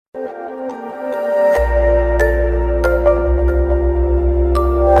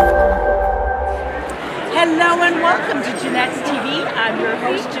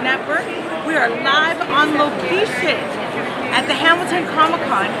Hamilton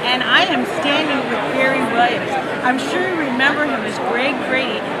Comic-Con, and I am standing with Barry Williams. I'm sure you remember him as Greg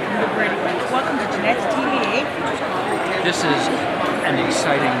Brady from the Brady Bunch. Welcome to Jeanette's TV. This is an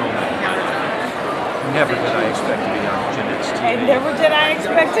exciting moment. Never did I expect to be on Jeanette's TV. And never did I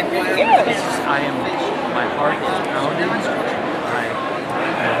expect to be you. My heart is pounding. I'm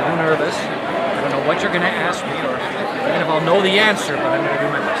a little nervous. I don't know what you're going to ask me, or even if I'll know the answer, but I'm going to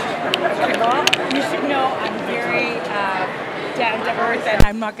do my best. Well, you should know I'm very down to earth, and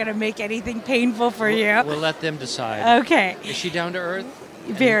I'm not going to make anything painful for you. We'll let them decide. Okay. Is she down to earth?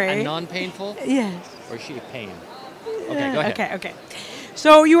 Very. And non-painful? Yes. Or is she a pain? Okay, go ahead. Okay.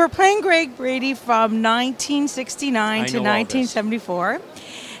 So you were playing Greg Brady from 1969 to 1974.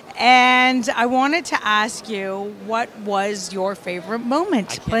 And I wanted to ask you, what was your favorite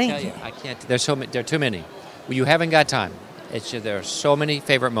moment playing? I can't tell you. I can't. There are too many. Well, you haven't got time. There are so many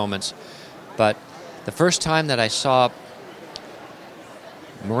favorite moments. But the first time that I saw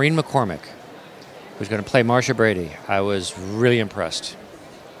Maureen McCormick, who's going to play Marcia Brady, I was really impressed.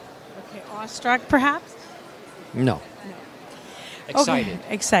 Okay, awestruck perhaps? No. Excited.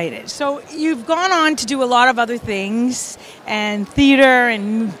 Okay, excited. So you've gone on to do a lot of other things and theater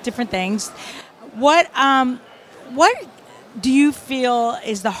and different things. What do you feel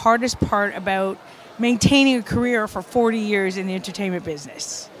is the hardest part about maintaining a career for 40 years in the entertainment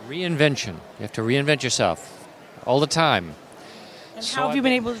business? Reinvention. You have to reinvent yourself all the time. And how have you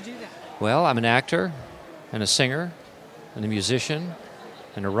been able to do that? Well, I'm an actor and a singer and a musician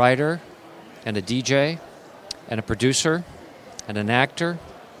and a writer and a DJ and a producer and an actor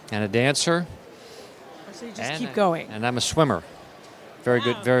and a dancer. So you just keep going. And I'm a swimmer. Very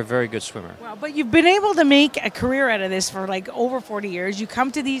good, very, very good swimmer. Well, but you've been able to make a career out of this for like over 40 years. You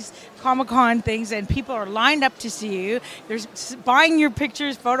come to these Comic-Con things and people are lined up to see you. They're buying your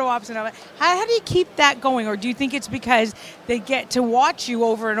pictures, photo ops and all that. How do you keep that going? Or do you think it's because they get to watch you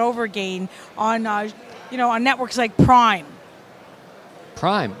over and over again on, on networks like Prime?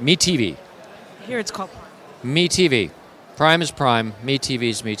 Prime, MeTV. Here it's called Prime. MeTV. Prime is Prime. MeTV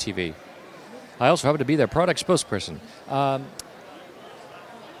is MeTV. I also happen to be their product spokesperson.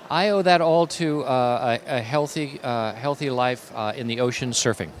 I owe that all to a healthy life in the ocean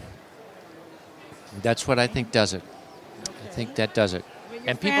surfing. That's what I think does it. I think that does it.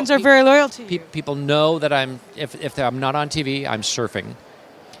 And fans are very loyal to you. People know that if I'm not on TV, I'm surfing.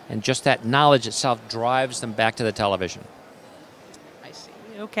 And just that knowledge itself drives them back to the television. I see.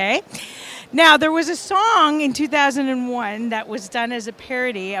 Okay. Now, there was a song in 2001 that was done as a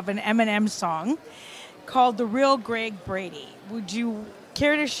parody of an Eminem song called The Real Greg Brady. Would you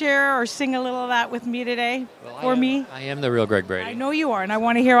care to share or sing a little of that with me today? Me? I am the real Greg Brady. I know you are, and I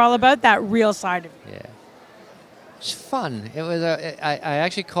want to hear all about that real side of you. Yeah. It's fun. It was. I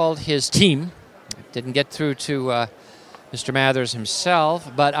actually called his team. Didn't get through to Mr. Mathers himself,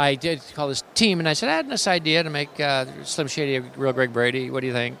 but I did call his team, and I said, I had this idea to make Slim Shady a real Greg Brady. What do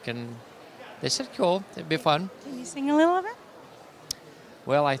you think? And they said, cool. It'd be fun. Can you sing a little of it?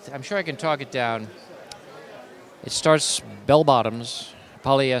 Well, I'm sure I can talk it down. It starts bell-bottoms,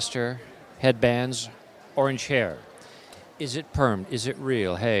 polyester, headbands, orange hair. Is it permed? Is it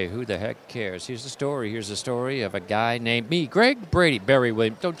real? Hey, who the heck cares? Here's the story. Here's the story of a guy named me, Greg Brady, Barry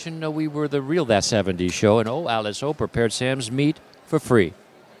Williams. Don't you know we were the real That 70s Show? And Alice O prepared Sam's meat for free.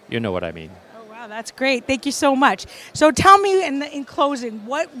 You know what I mean. Oh, wow, that's great. Thank you so much. So tell me in closing,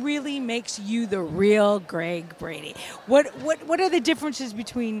 what really makes you the real Greg Brady? What are the differences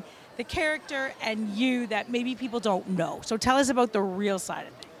between the character and you that maybe people don't know? So tell us about the real side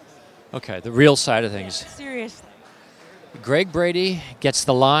of things. Okay, the real side of things. Yeah, seriously. Greg Brady gets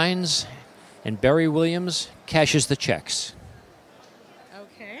the lines, and Barry Williams cashes the checks.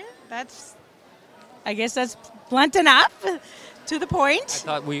 Okay, I guess that's blunt enough, to the point.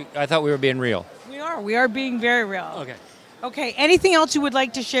 I thought we were being real. We are being very real. Okay. Anything else you would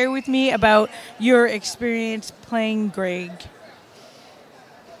like to share with me about your experience playing Greg?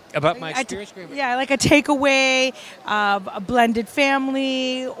 About my experience? Yeah, like a takeaway, a blended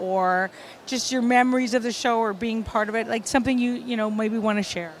family, or just your memories of the show or being part of it, like something you maybe want to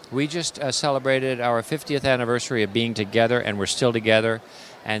share. We just celebrated our 50th anniversary of being together, and we're still together,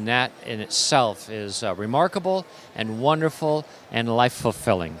 and that in itself is remarkable and wonderful and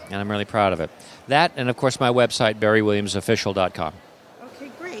life-fulfilling, and I'm really proud of it. That, and of course my website, barrywilliamsofficial.com.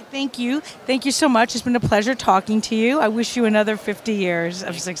 Thank you. Thank you so much. It's been a pleasure talking to you. I wish you another 50 years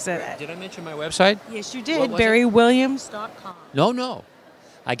of success. Did I mention my website? Yes, you did. BarryWilliams.com. No.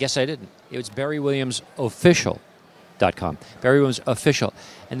 I guess I didn't. It was BarryWilliamsOfficial.com. Barry Williams Official.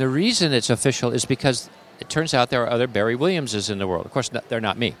 And the reason it's official is because it turns out there are other Barry Williamses in the world. Of course, they're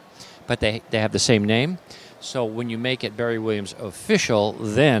not me. But they have the same name. So when you make it Barry Williams official,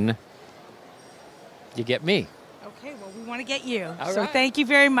 then you get me. Okay, well, we want to get you. All So right. thank you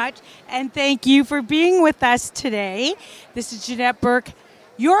very much. And thank you for being with us today. This is Jeanette Burke,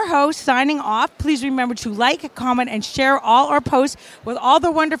 your host, signing off. Please remember to like, comment, and share all our posts with all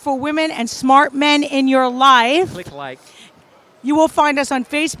the wonderful women and smart men in your life. Click like. You will find us on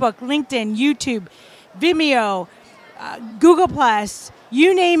Facebook, LinkedIn, YouTube, Vimeo, Google+,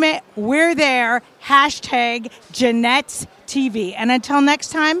 you name it, we're there. Hashtag Jeanette's TV. And until next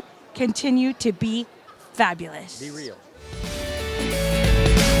time, continue to be fabulous. Be real.